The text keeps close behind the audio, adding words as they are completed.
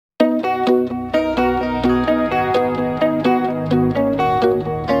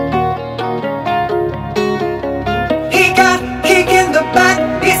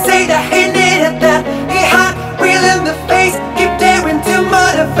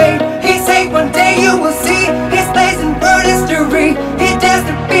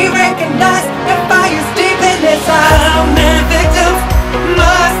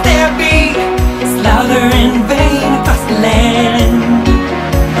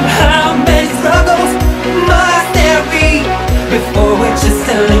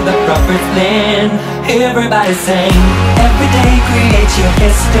Everybody sing. Every day create your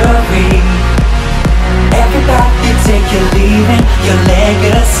history. Every path you take, you're leaving your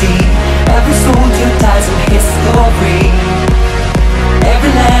legacy. Every soldier dies in history.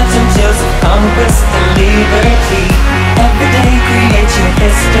 Every legend tells of conquest and liberty. Every day create your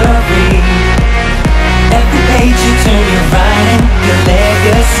history. Every page you turn, you're writing your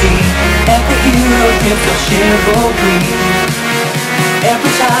legacy. Every hero gives your chivalry.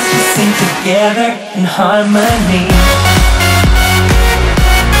 Every child should sing together in harmony.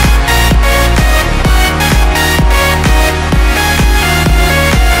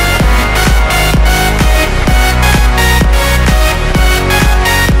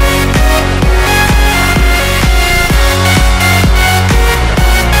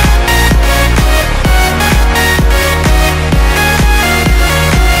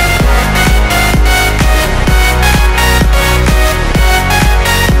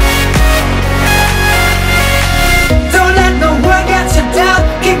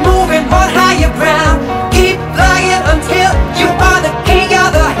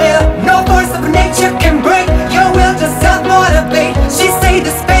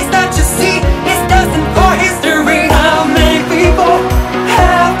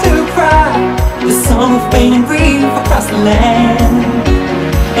 And grief across the land.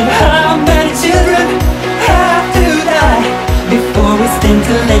 And how many children have to die before we stand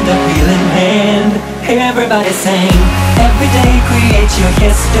to lend a healing hand? Everybody sing. Every day create your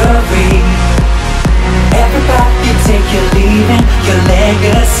history. Every path you take, you're leaving your